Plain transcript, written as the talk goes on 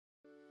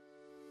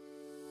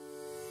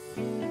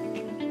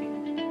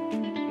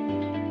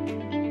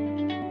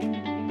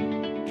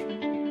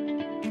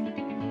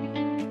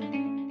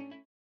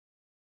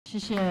谢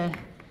谢。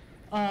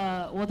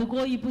我的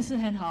国语不是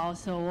很好，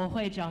所以我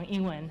会讲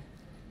英文。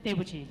对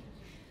不起。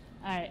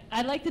All right,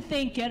 I'd like to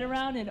thank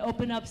Getaround and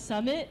Open Up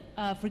Summit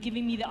for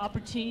giving me the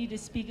opportunity to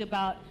speak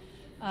about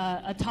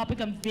a topic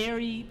I'm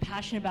very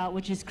passionate about,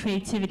 which is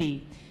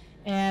creativity.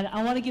 And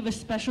I want to give a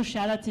special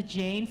shout out to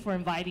Jane for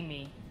inviting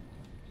me.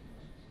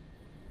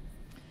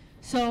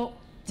 So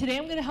today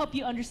I'm going to help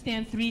you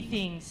understand 3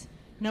 things.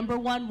 Number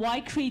 1,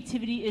 why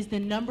creativity is the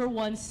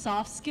 #1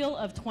 soft skill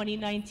of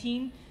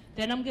 2019.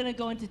 Then I'm going to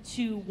go into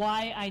 2,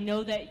 why I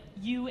know that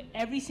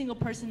every single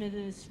person in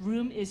this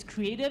room is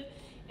creative.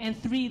 And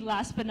 3,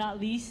 last but not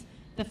least,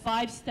 the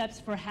 5 steps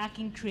for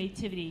hacking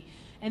creativity.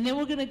 And then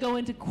we're going to go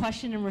into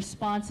question and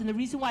response. And the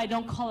reason why I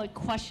don't call it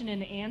question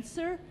and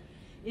answer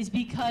is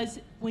because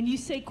when you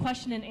say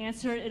question and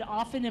answer, it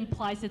often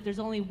implies that there's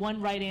only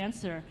one right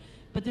answer.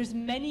 But there's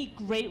many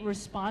great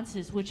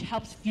responses, which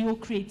helps fuel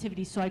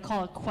creativity. So I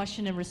call it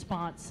question and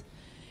response.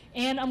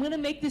 And I'm going to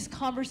make this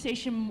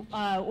conversation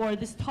or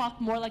this talk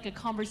more like a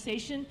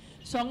conversation.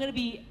 So I'm going to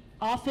be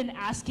often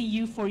asking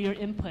you for your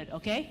input,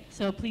 okay?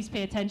 So please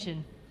pay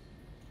attention.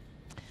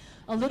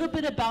 A little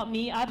bit about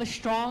me. I have a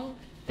strong,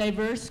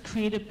 diverse,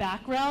 creative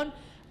background,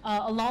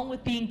 along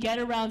with being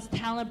Getaround's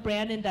talent,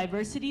 brand, and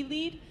diversity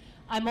lead.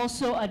 I'm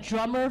also a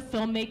drummer,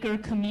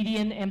 filmmaker,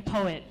 comedian, and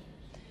poet.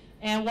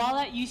 And while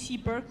at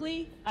UC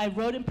Berkeley, I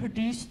wrote and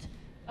produced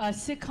a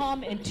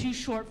sitcom and 2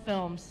 short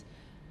films.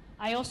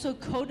 I also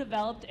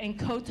co-developed and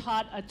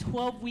co-taught a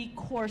 12-week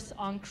course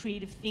on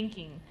creative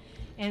thinking.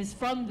 And it's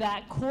from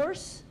that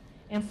course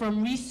and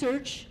from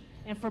research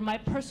and from my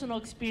personal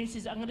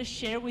experiences, I'm going to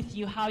share with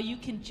you how you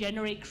can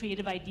generate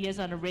creative ideas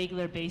on a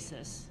regular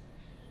basis.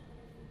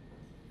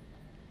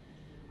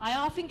 I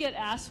often get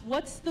asked,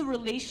 what's the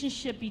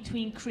relationship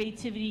between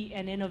creativity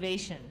and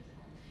innovation?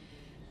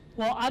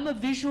 Well, I'm a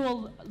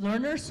visual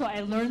learner, so I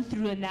learn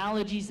through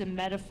analogies and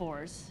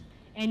metaphors.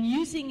 And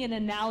using an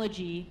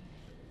analogy,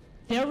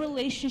 their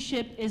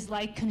relationship is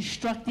like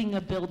constructing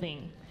a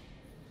building.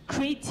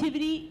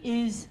 Creativity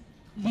is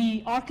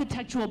the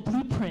architectural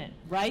blueprint,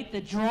 right?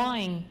 The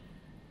drawing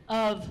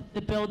of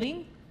the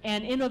building,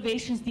 and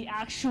innovation is the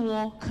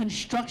actual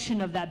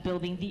construction of that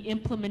building, the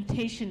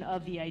implementation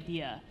of the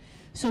idea.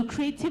 So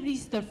creativity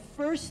is the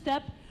first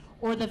step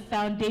or the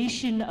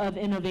foundation of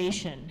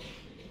innovation.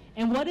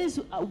 And what is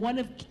one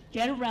of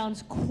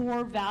Getaround's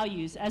core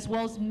values, as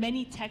well as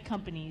many tech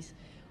companies?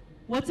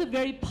 What's a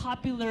very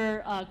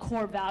popular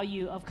core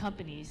value of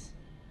companies?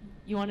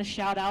 You want to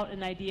shout out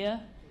an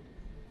idea?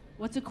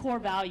 What's a core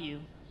value?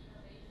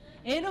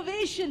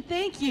 Innovation,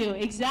 thank you,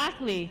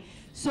 exactly.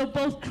 So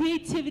both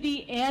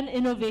creativity and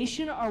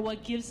innovation are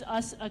what gives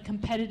us a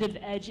competitive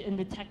edge in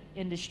the tech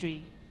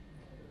industry.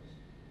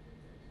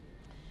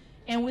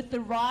 And with the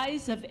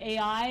rise of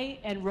AI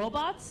and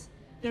robots,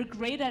 they're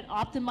great at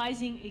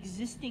optimizing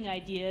existing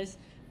ideas,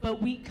 but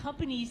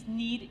companies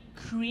need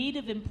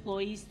creative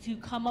employees to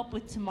come up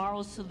with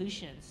tomorrow's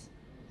solutions.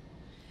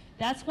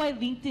 That's why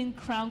LinkedIn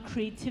crowned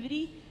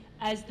creativity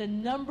as the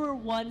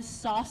 #1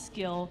 soft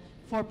skill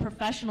for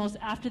professionals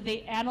after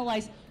they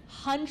analyze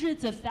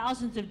hundreds of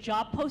thousands of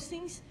job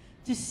postings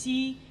to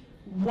see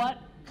what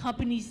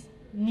companies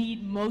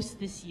need most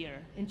this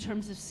year in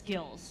terms of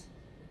skills.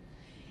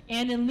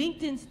 And in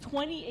LinkedIn's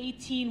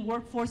 2018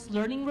 Workforce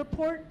Learning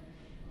Report,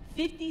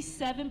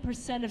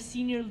 57% of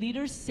senior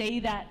leaders say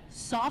that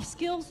soft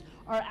skills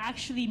are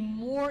actually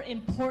more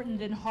important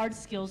than hard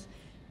skills,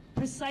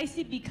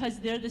 precisely because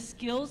they're the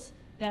skills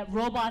that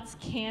robots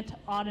can't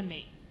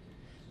automate.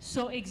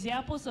 So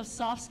examples of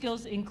soft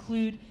skills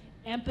include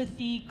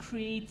empathy,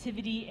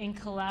 creativity, and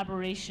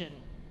collaboration.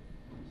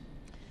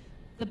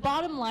 The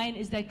bottom line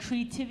is that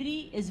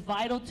creativity is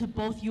vital to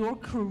both your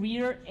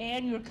career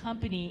and your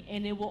company,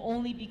 and it will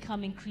only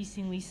become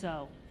increasingly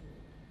so.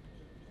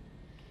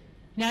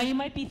 Now you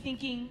might be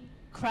thinking,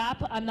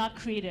 crap, I'm not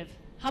creative.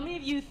 How many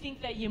of you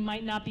think that you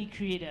might not be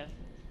creative?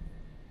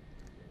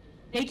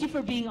 Thank you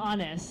for being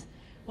honest.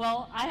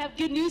 Well, I have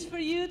good news for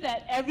you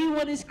that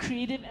everyone is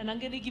creative, and I'm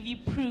going to give you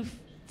proof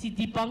to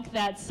debunk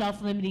that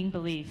self-limiting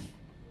belief.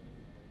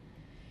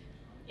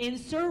 In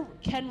Sir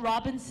Ken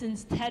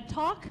Robinson's TED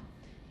Talk,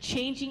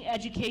 Changing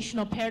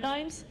Educational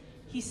Paradigms,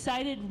 he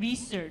cited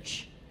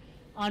research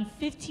on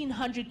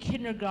 1,500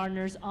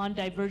 kindergartners on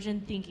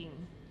divergent thinking.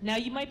 Now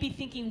you might be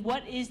thinking,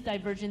 what is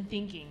divergent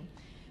thinking?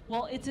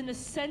 Well, it's an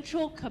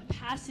essential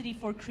capacity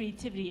for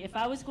creativity. If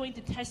I was going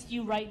to test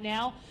you right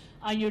now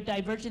on your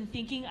divergent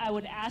thinking, I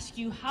would ask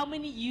you, how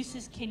many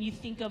uses can you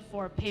think of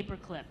for a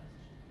paperclip?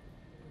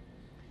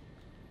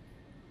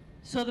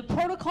 So the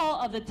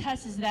protocol of the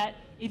test is that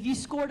if you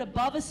scored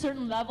above a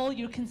certain level,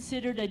 you're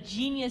considered a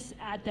genius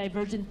at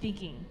divergent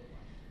thinking.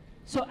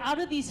 So out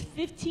of these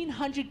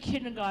 1,500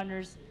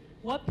 kindergartners,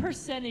 what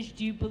percentage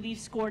do you believe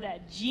scored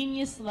at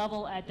genius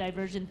level at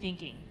divergent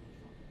thinking?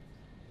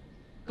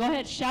 Go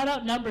ahead, shout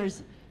out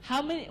numbers.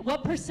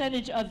 What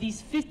percentage of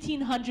these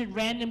 1,500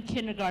 random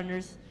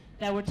kindergartners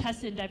that were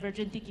tested in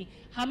divergent thinking,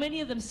 how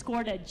many of them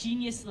scored at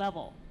genius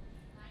level?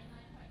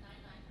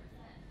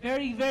 99.99%.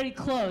 Very, very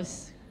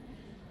close.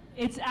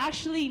 It's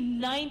actually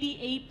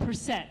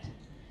 98%.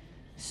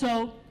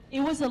 So it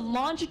was a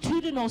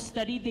longitudinal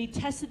study. They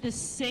tested the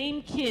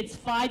same kids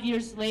 5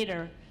 years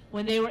later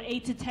when they were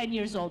 8 to 10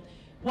 years old.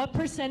 What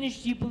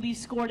percentage do you believe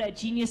scored at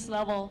genius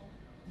level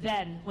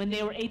then when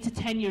they were 8 to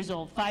 10 years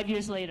old, 5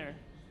 years later?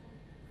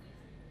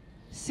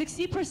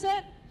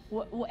 60%?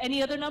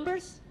 Any other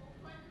numbers?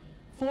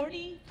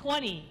 40,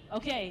 20.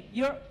 Okay,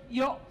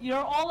 you're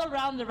all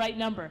around the right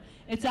number.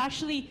 It's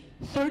actually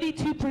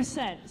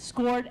 32%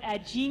 scored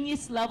at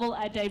genius level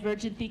at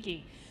divergent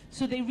thinking.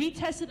 So they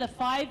retested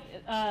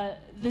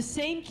the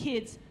same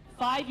kids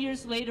 5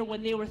 years later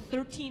when they were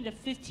 13 to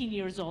 15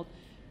 years old.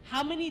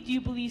 How many do you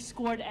believe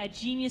scored at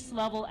genius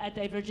level at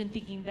divergent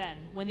thinking then,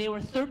 when they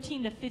were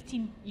 13 to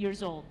 15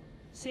 years old?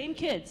 Same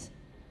kids.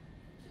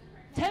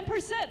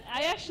 10%.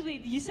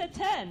 You said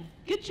 10.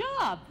 Good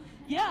job.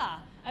 Yeah.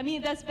 I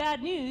mean, that's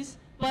bad news,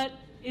 but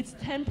it's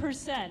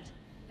 10%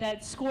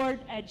 that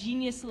scored at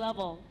genius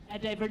level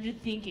at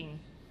divergent thinking.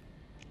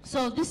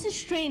 So this is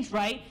strange,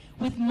 right?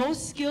 With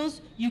most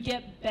skills, you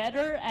get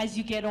better as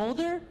you get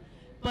older,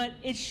 but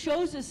it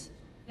shows us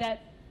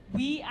that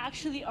we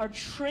actually are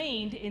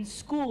trained in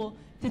school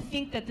to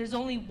think that there's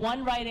only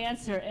one right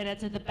answer, and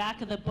it's at the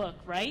back of the book,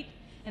 right?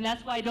 And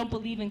that's why I don't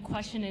believe in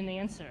question and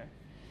answer.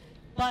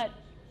 But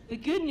the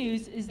good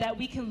news is that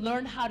we can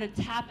learn how to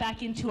tap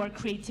back into our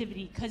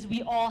creativity, because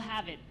we all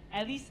have it.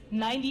 At least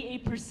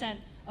 98%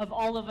 of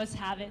all of us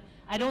have it.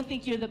 I don't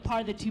think you're the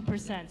part of the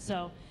 2%,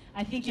 so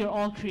I think you're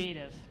all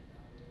creative.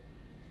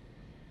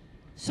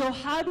 So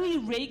how do we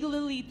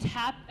regularly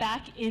tap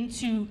back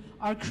into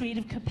our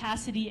creative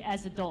capacity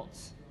as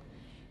adults?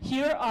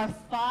 Here are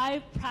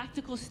 5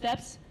 practical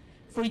steps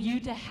for you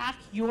to hack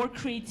your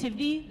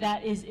creativity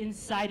that is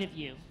inside of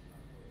you.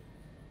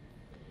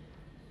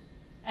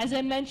 As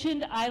I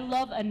mentioned, I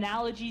love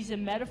analogies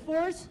and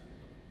metaphors,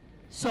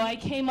 so I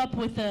came up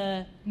with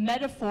a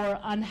metaphor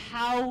on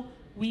how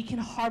we can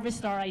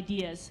harvest our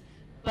ideas.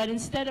 But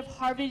instead of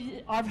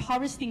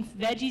harvesting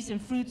veggies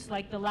and fruits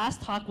like the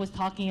last talk was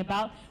talking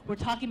about, we're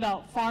talking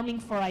about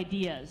farming for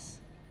ideas.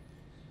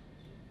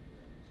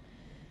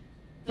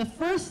 The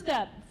first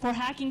step for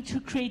hacking to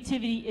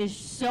creativity is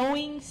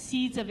sowing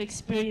seeds of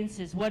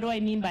experiences. What do I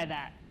mean by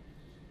that?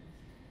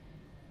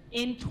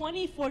 In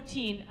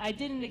 2014, I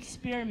did an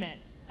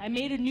experiment. I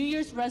made a New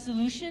Year's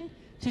resolution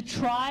to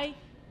try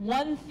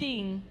one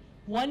thing,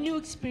 one new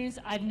experience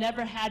I've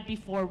never had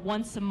before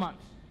once a month.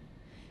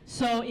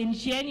 So in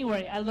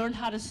January, I learned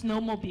how to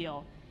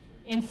snowmobile.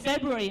 In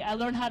February, I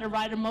learned how to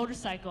ride a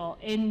motorcycle.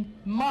 In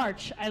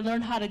March, I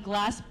learned how to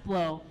glass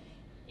blow.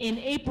 In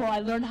April, I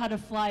learned how to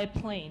fly a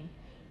plane.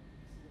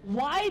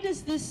 Why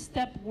does this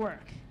step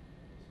work?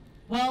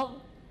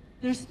 Well,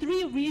 there's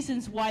 3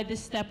 reasons why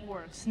this step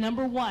works.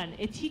 Number 1,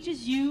 it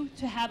teaches you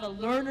to have a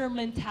learner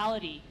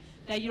mentality,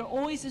 that you're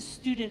always a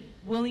student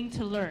willing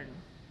to learn.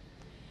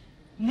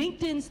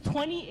 LinkedIn's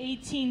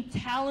 2018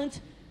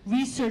 talent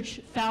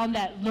research found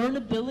that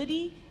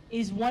learnability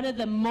is one of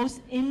the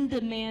most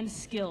in-demand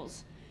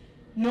skills.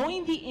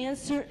 Knowing the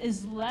answer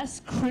is less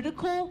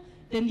critical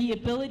than the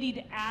ability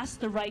to ask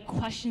the right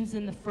questions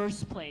in the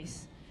first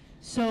place.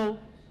 So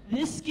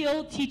this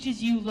skill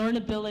teaches you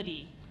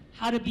learnability,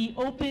 how to be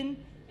open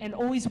and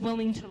always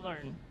willing to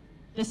learn.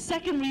 The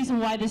second reason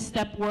why this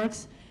step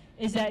works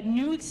is that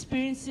new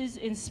experiences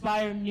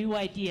inspire new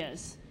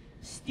ideas.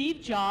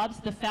 Steve Jobs,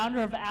 the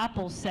founder of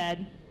Apple,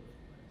 said,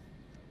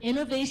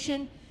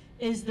 "Innovation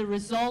is the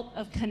result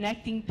of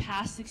connecting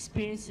past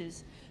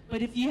experiences.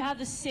 But if you have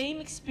the same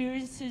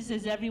experiences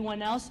as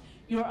everyone else,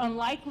 you're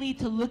unlikely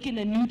to look in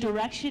a new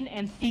direction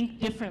and think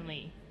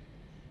differently."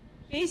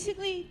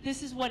 Basically,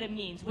 this is what it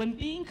means. When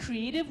being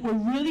creative, we're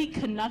really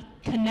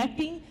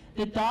connecting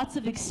the dots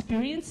of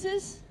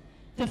experiences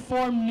to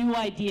form new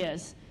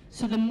ideas.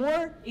 So the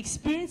more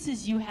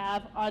experiences you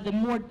have are the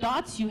more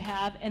dots you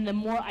have and the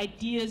more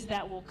ideas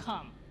that will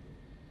come.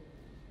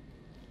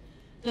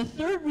 The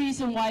third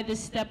reason why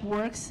this step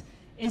works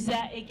is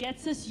that it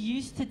gets us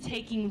used to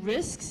taking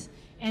risks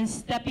and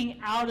stepping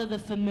out of the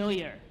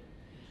familiar.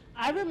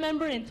 I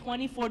remember in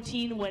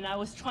 2014 when I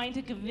was trying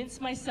to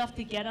convince myself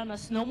to get on a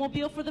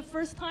snowmobile for the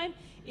first time,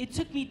 it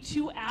took me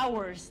 2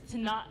 hours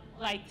to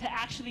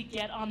actually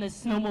get on the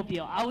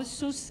snowmobile. I was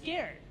so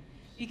scared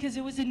because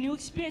it was a new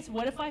experience.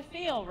 What if I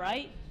fail,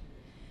 right?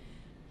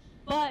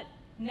 But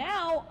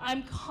now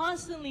I'm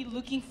constantly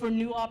looking for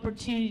new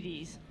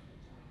opportunities.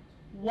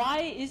 Why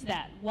is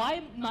that? Why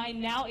am I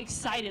now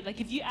excited?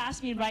 Like if you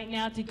ask me right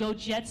now to go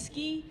jet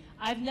ski,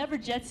 I've never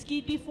jet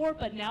skied before,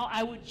 but now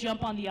I would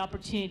jump on the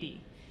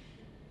opportunity.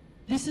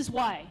 This is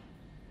why.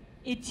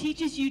 It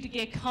teaches you to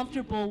get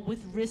comfortable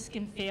with risk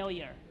and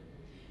failure.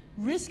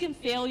 Risk and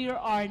failure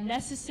are a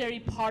necessary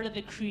part of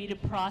the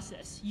creative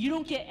process. You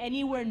don't get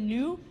anywhere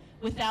new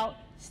without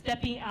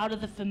stepping out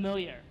of the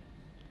familiar.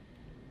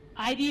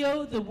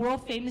 IDEO, the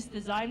world famous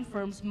design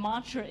firm's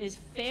mantra is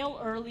fail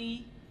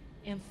early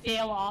and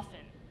fail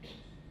often.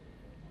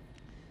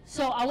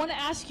 So I want to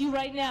ask you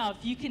right now,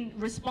 if you can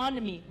respond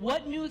to me,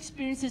 what new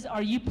experiences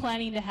are you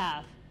planning to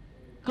have?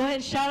 Go ahead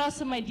and shout out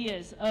some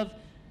ideas of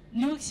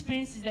new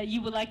experiences that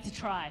you would like to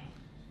try.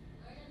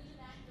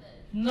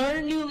 Learn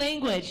a new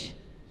language.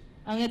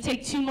 I'm going to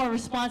take 2 more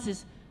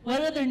responses.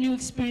 What other new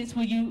experience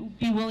would you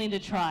be willing to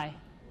try?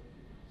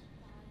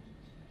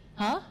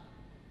 Huh?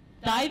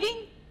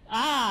 Diving?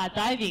 Ah,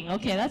 diving.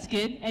 Okay, that's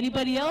good.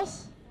 Anybody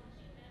else?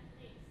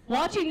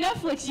 Watching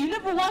Netflix. You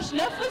never watched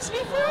Netflix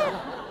before?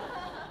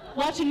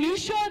 Watch a new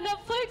show on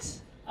Netflix?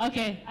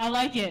 Okay, I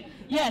like it.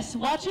 Yes,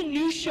 watch a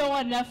new show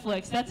on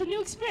Netflix. That's a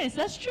new experience.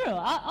 That's true.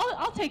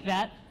 I'll take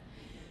that.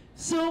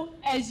 So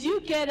as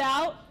you get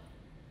out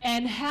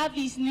and have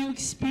these new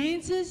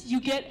experiences,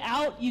 you get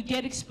out, you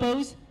get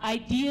exposed,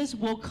 ideas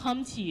will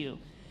come to you.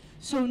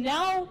 So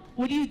now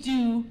what do you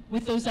do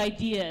with those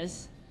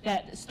ideas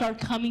that start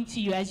coming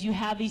to you as you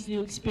have these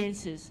new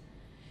experiences?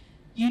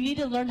 You need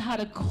to learn how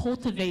to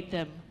cultivate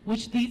them,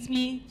 which leads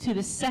me to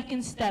the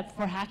second step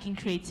for hacking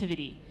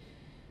creativity.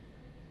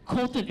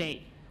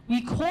 Cultivate.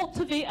 We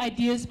cultivate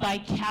ideas by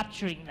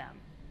capturing them.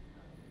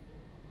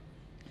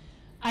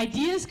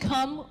 Ideas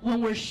come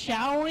when we're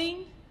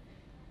showering,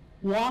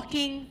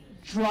 walking,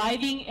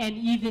 driving, and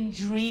even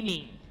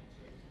dreaming.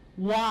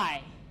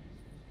 Why?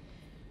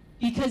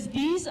 Because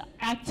these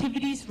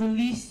activities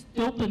release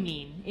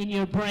dopamine in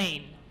your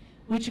brain,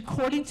 which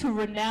according to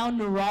renowned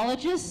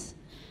neurologist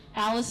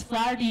Alice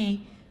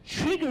Flaherty,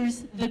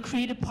 triggers the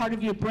creative part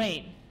of your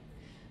brain.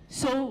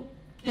 So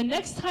the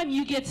next time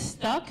you get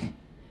stuck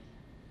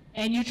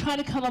and you're trying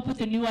to come up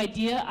with a new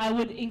idea, I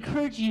would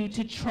encourage you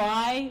to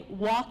try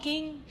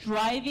walking,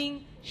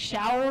 driving,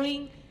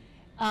 showering,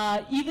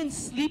 even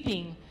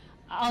sleeping.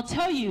 I'll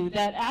tell you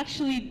that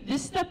actually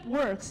this step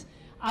works.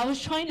 I was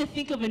trying to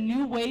think of a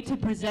new way to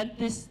present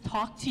this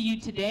talk to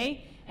you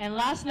today, and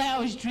last night I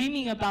was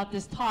dreaming about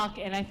this talk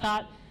and I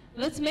thought,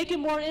 let's make it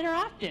more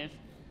interactive.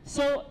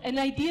 So an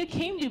idea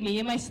came to me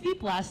in my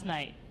sleep last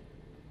night.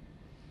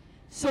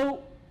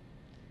 So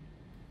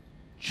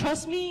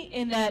trust me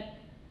in that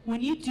when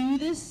you do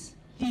this,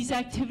 these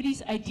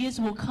activities,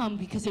 ideas will come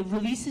because it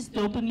releases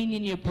dopamine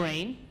in your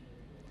brain.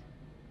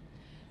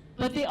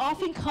 But they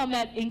often come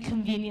at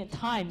inconvenient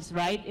times,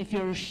 right? If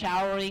you're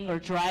showering or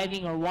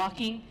driving or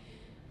walking.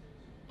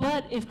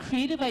 But if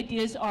creative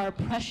ideas are a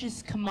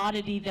precious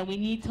commodity, then we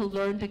need to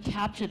learn to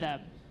capture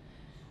them.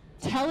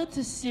 Tell it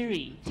to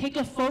Siri. Take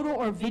a photo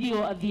or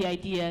video of the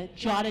idea,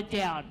 jot it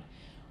down.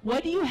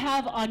 What do you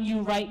have on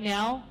you right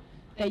now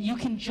that you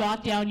can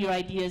jot down your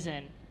ideas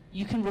in?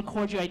 You can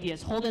record your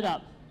ideas. Hold it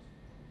up.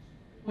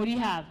 What do you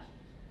have?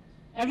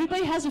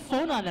 Everybody has a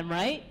phone on them,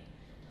 right?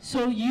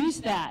 So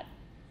use that.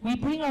 We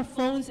bring our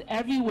phones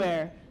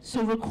everywhere,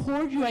 so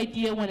record your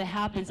idea when it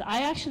happens.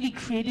 I actually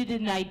created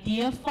an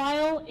idea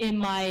file in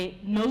my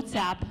Notes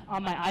app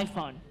on my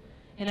iPhone,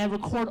 and I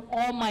record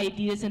all my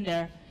ideas in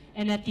there,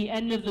 and at the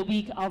end of the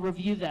week, I'll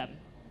review them.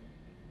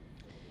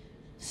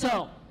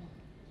 So,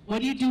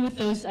 what do you do with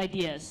those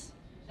ideas?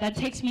 That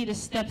takes me to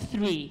step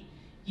 3.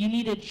 You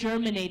need to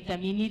germinate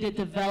them. You need to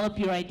develop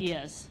your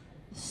ideas.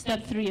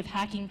 Step 3 of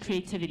hacking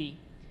creativity.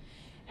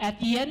 At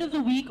the end of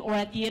the week or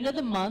at the end of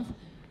the month,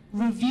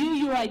 review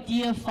your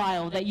idea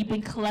file that you've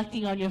been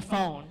collecting on your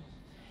phone.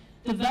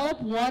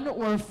 Develop one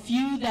or a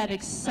few that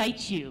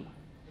excite you.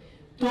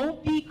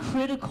 Don't be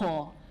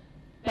critical.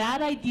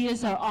 Bad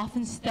ideas are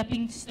often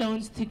stepping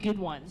stones to good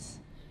ones.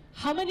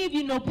 How many of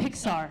you know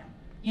Pixar?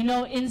 You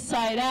know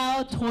Inside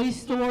Out, Toy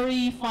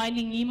Story,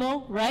 Finding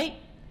Nemo, right?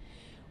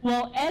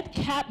 Well, Ed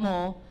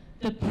Catmull,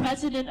 the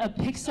president of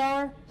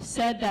Pixar,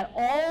 said that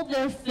all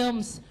their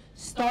films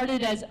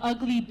started as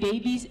ugly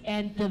babies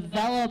and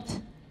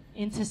developed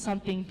into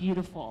something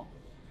beautiful.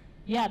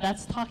 Yeah,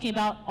 that's talking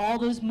about all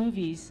those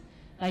movies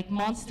like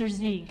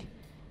Monsters, Inc.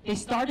 They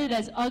started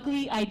as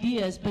ugly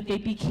ideas, but they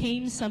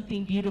became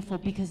something beautiful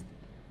because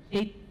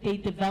they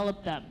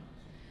developed them.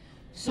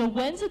 So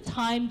when's a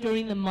time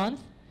during the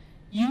month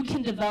you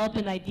can develop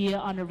an idea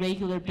on a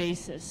regular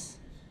basis?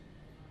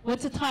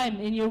 What's a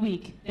time in your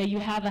week that you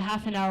have a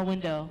half-an-hour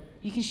window?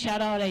 You can shout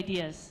out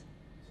ideas.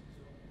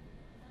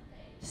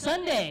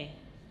 Sunday.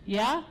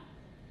 Yeah?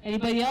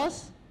 Anybody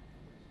else?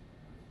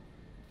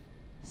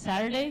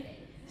 Saturday?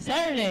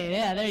 Saturday,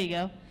 yeah, there you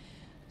go.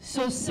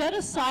 So set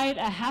aside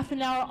a half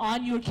an hour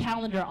on your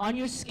calendar, on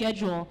your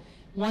schedule,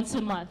 once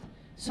a month.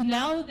 So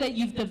now that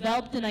you've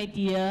developed an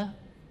idea,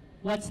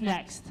 what's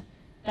next?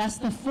 That's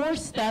the 4th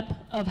step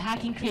of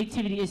hacking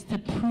creativity, is to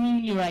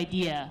prune your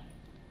idea.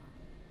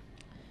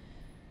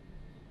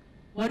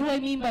 What do I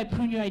mean by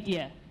prune your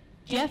idea?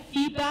 Get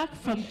feedback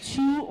from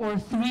 2 or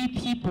 3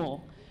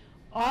 people.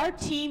 Our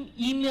team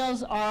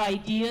emails our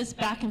ideas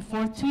back and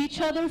forth to each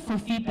other for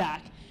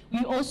feedback.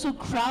 We also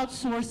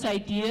crowdsource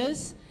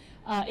ideas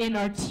in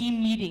our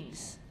team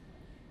meetings.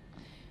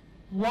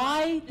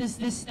 Why does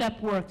this step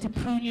work, to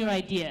prune your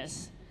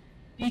ideas?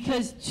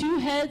 Because 2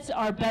 heads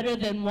are better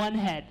than 1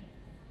 head.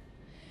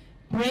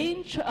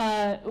 We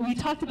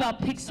talked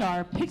about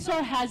Pixar.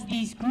 Pixar has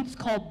these groups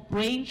called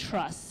brain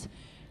trusts.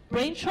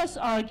 Brain trusts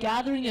are a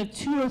gathering of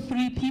 2 or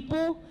 3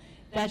 people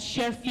that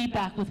share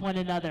feedback with one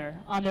another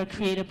on their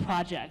creative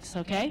projects,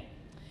 okay?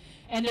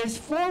 And there's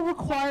 4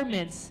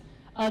 requirements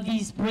of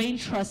these brain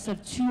trusts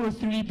of 2 or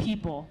 3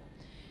 people.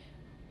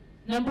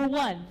 Number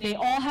 1, they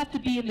all have to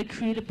be in the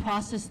creative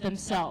process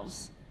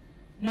themselves.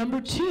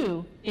 Number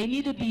 2, they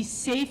need to be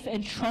safe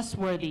and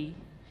trustworthy.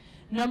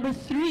 Number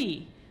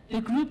 3,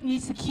 the group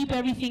needs to keep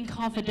everything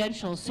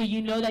confidential so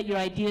you know that your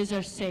ideas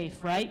are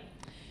safe, right?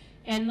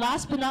 And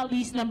last but not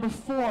least, number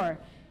 4,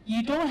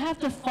 you don't have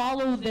to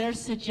follow their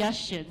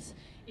suggestions.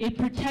 It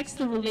protects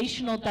the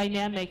relational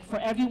dynamic for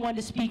everyone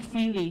to speak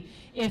freely.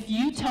 If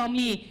you tell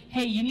me,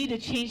 hey, you need to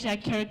change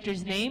that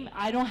character's name,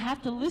 I don't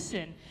have to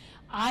listen.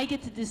 I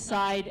get to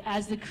decide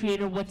as the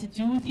creator what to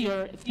do with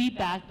your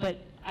feedback, but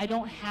I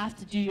don't have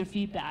to do your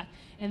feedback.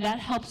 And that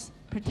helps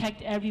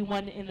protect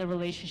everyone in the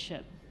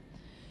relationship.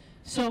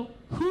 So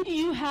who do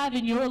you have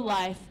in your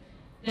life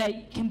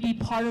that can be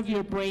part of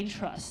your brain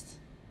trust?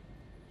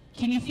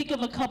 Can you think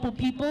of a couple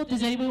people?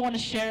 Does anybody want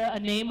to share a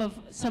name of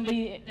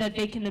somebody that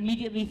they can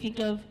immediately think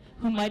of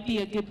who might be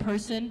a good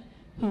person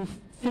who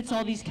fits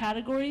all these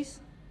categories?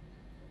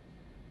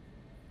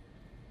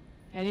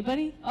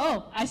 Anybody?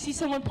 Oh, I see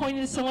someone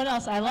pointing to someone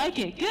else. I like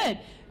it. Good.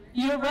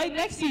 You're right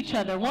next to each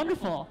other.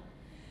 Wonderful.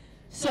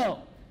 So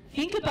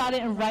think about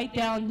it and write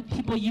down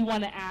people you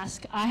want to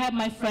ask. I have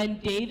my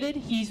friend David.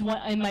 He's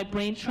in my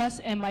brain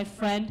trust, and my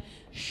friend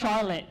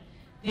Charlotte.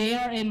 They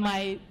are in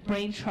my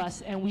brain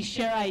trust, and we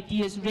share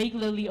ideas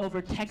regularly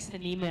over text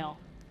and email.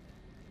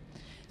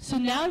 So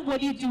now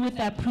what do you do with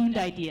that pruned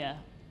idea?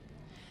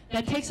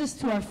 That takes us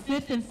to our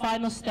 5th and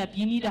final step.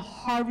 You need to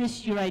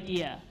harvest your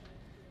idea.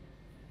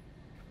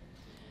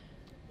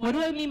 What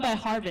do I mean by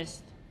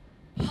harvest?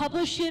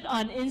 Publish it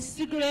on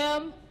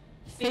Instagram,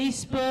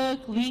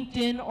 Facebook,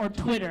 LinkedIn, or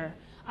Twitter.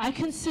 I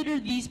consider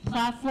these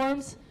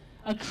platforms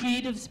a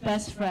creative's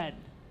best friend.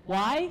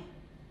 Why?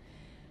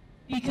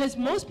 Because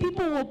most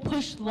people will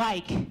push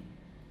like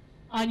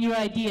on your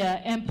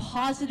idea, and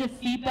positive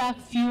feedback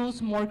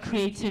fuels more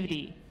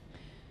creativity.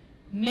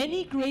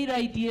 Many great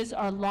ideas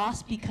are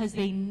lost because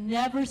they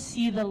never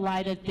see the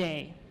light of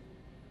day.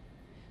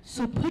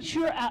 So put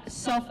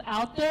yourself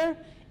out there,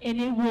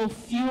 and it will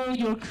fuel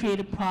your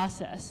creative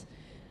process.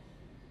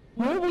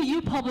 Where will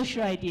you publish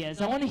your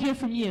ideas? I want to hear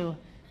from you.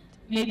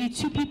 Maybe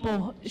 2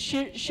 people.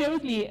 Share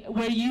with me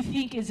where you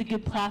think is a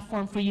good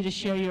platform for you to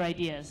share your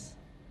ideas.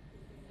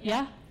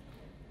 Yeah?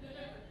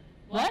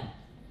 What?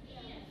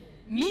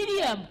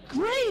 Medium.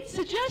 Great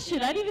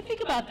suggestion. I didn't even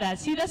think about that.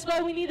 See, that's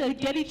why we need to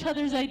get each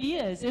other's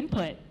ideas,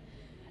 input.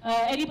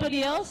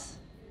 Anybody else?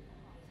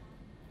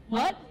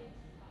 What?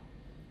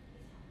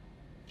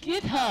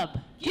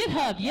 GitHub.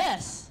 GitHub,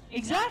 yes.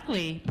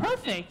 Exactly.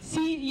 Perfect.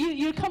 See,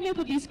 you're coming up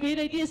with these great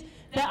ideas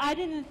that I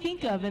didn't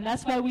think of, and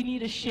that's why we need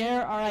to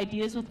share our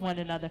ideas with one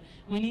another.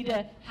 We need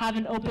to have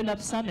an open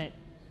up summit.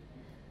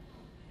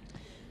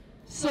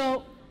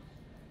 So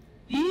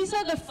these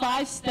are the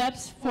 5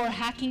 steps for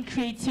hacking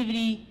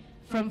creativity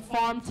from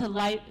farm to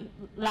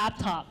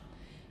laptop.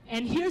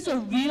 And here's a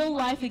real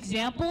life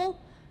example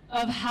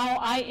of how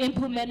I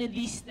implemented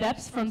these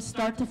steps from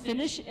start to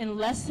finish in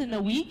less than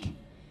a week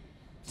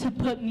to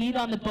put meat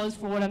on the bones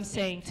for what I'm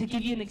saying, to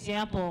give you an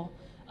example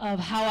of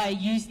how I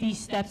use these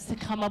steps to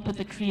come up with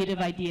a creative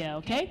idea,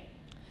 okay?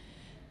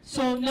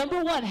 So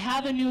number 1,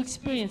 have a new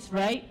experience,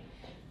 right?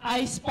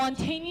 I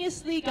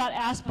spontaneously got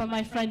asked by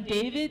my friend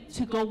David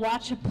to go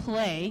watch a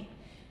play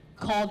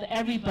called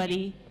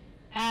Everybody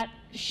at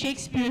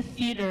Shakespeare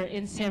Theater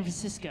in San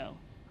Francisco.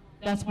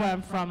 That's where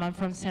I'm from. I'm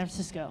from San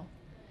Francisco.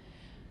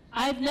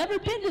 I've never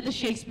been to the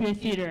Shakespeare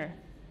Theater.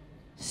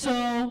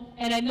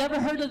 And I never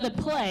heard of the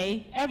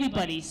play,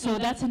 Everybody, so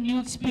that's a new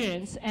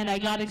experience, and I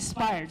got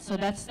inspired. So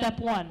that's step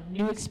 1,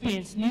 new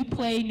experience, new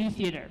play, new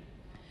theater.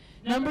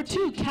 Number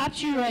 2,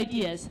 capture your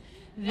ideas.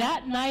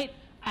 That night,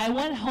 I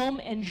went home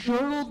and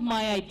journaled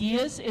my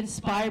ideas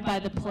inspired by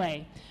the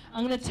play.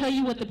 I'm going to tell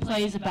you what the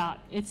play is about.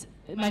 It's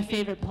my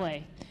favorite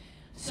play.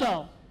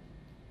 So,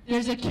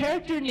 there's a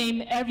character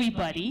named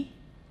Everybody,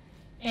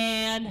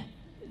 and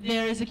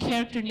there's a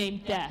character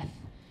named Death.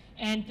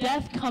 And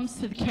death comes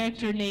to the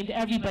character named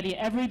Everybody.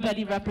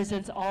 Everybody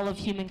represents all of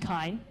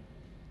humankind.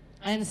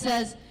 And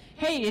says,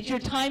 hey, it's your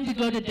time to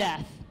go to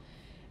death.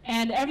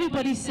 And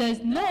everybody says,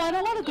 no, I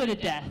don't want to go to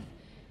death.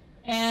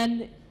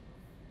 And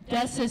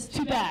Death says,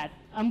 too bad.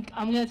 I'm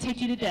going to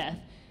take you to death.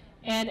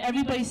 And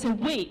everybody said,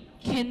 wait,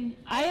 can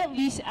I at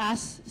least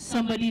ask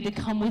somebody to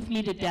come with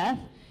me to death?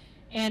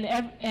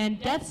 And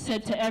Death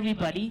said to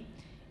everybody,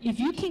 if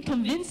you can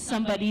convince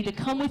somebody to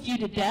come with you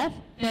to death,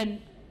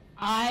 then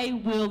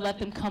I will let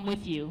them come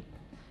with you.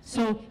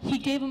 So he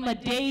gave him a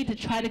day to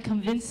try to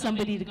convince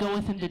somebody to go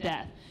with him to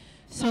death.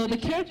 So the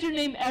character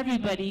named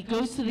Everybody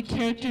goes to the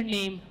character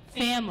named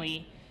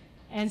Family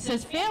and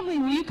says, Family,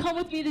 will you come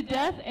with me to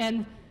death?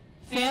 And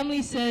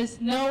Family says,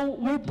 no,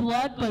 we're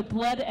blood, but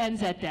blood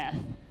ends at death.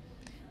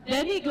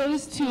 Then he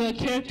goes to a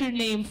character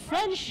named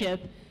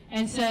Friendship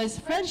and says,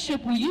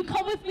 Friendship, will you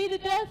come with me to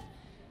death?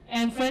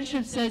 And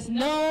Friendship says,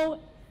 no,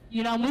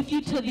 I'm with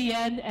you till the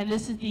end, and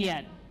this is the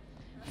end.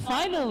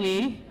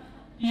 Finally,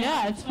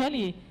 yeah, it's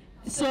funny.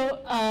 So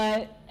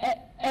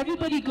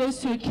everybody goes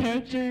to a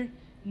character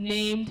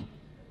named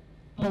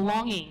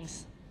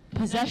belongings,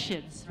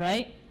 possessions,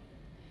 right?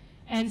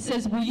 And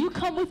says, will you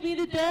come with me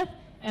to death?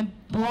 And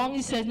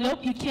belongings says, nope,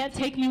 you can't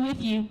take me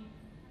with you.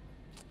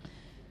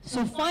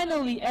 So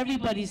finally,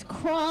 everybody's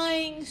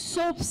crying,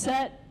 so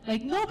upset,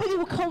 like nobody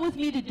will come with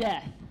me to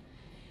death.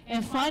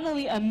 And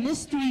finally, a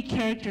mystery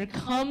character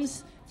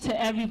comes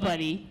to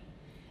everybody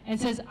and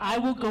says, I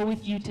will go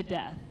with you to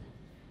death.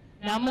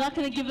 Now, I'm not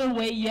going to give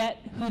away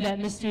yet who that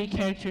mystery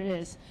character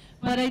is,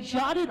 but I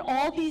jotted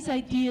all these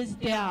ideas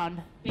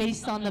down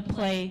based on the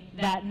play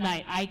that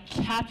night. I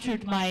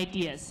captured my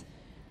ideas.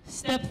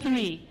 Step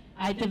 3,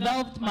 I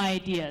developed my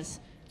ideas.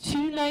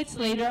 2 nights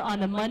later,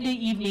 on a Monday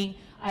evening,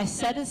 I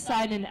set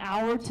aside an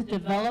hour to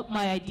develop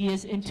my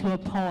ideas into a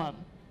poem.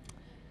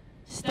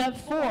 Step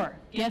 4,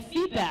 get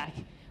feedback.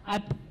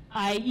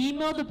 I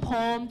emailed the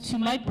poem to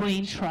my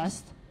brain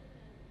trust,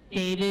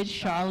 David,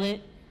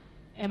 Charlotte,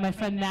 and my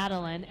friend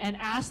Madeline, and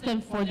asked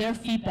them for their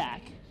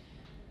feedback.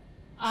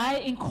 I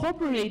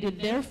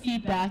incorporated their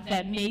feedback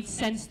that made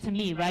sense to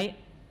me, right?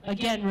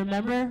 Again,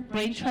 remember,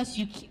 brain trust,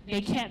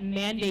 they can't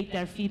mandate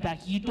their feedback.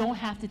 You don't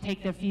have to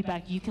take their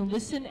feedback. You can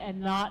listen and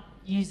not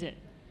use it.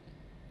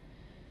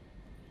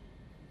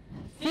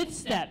 5th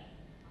step,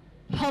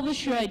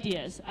 publish your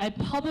ideas. I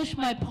published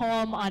my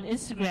poem on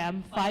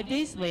Instagram 5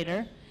 days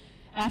later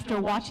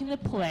after watching the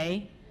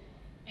play,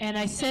 and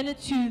I sent it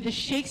to the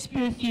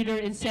Shakespeare Theater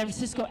in San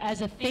Francisco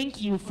as a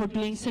thank you for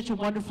doing such a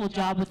wonderful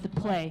job with the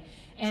play.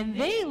 And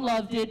they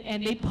loved it,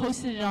 and they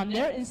posted it on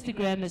their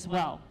Instagram as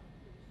well.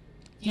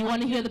 Do you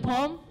want to hear the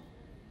poem?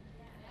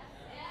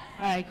 All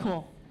right,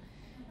 cool.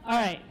 All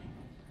right.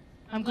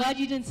 I'm glad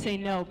you didn't say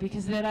no,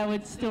 because then I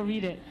would still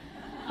read it.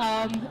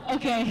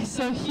 Okay,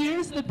 so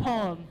here's the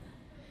poem.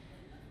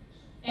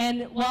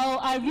 And while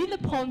I read the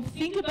poem,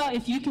 think about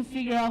if you can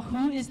figure out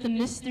who is the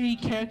mystery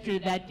character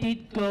that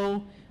did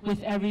go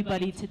with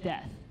everybody to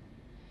death.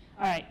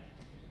 All right,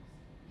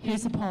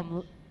 here's the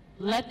poem.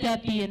 Let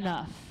that be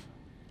enough.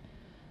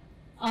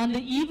 On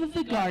the eve of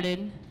the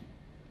garden,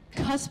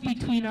 cusp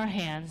between our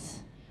hands,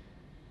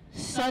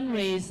 sun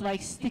rays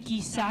like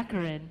sticky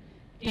saccharin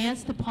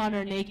danced upon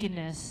our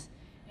nakedness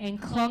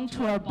and clung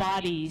to our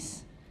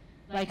bodies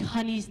like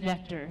honey's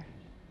nectar,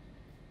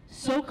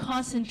 so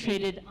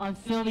concentrated on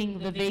filling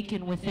the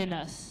vacant within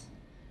us,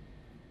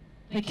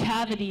 the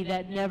cavity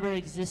that never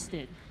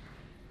existed,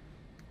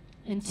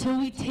 until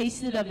we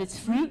tasted of its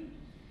fruit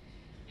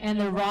and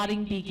the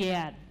rotting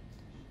began.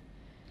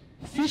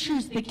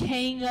 Fissures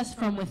decaying us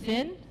from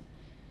within,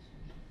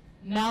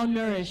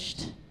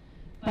 malnourished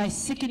by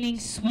sickening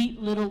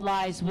sweet little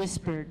lies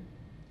whispered,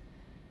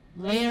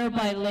 layer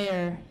by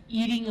layer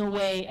eating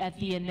away at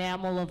the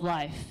enamel of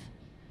life,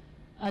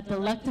 a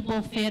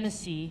delectable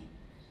fantasy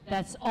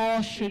that's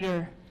all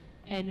sugar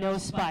and no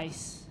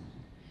spice,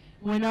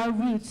 when our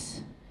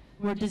roots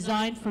were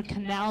designed for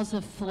canals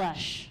of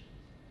flesh,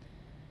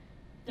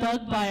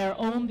 dug by our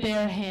own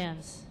bare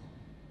hands,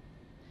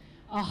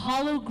 a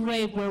hollow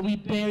grave where we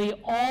bury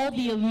all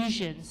the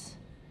illusions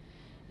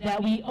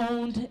that we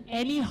owned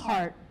any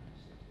heart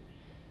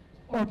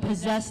or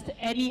possessed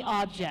any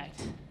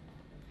object,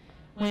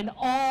 when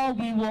all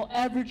we will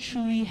ever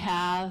truly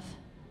have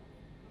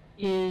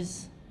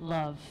is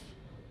love.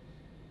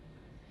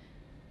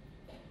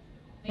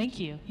 Thank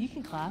you. You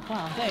can clap.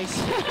 Wow, thanks.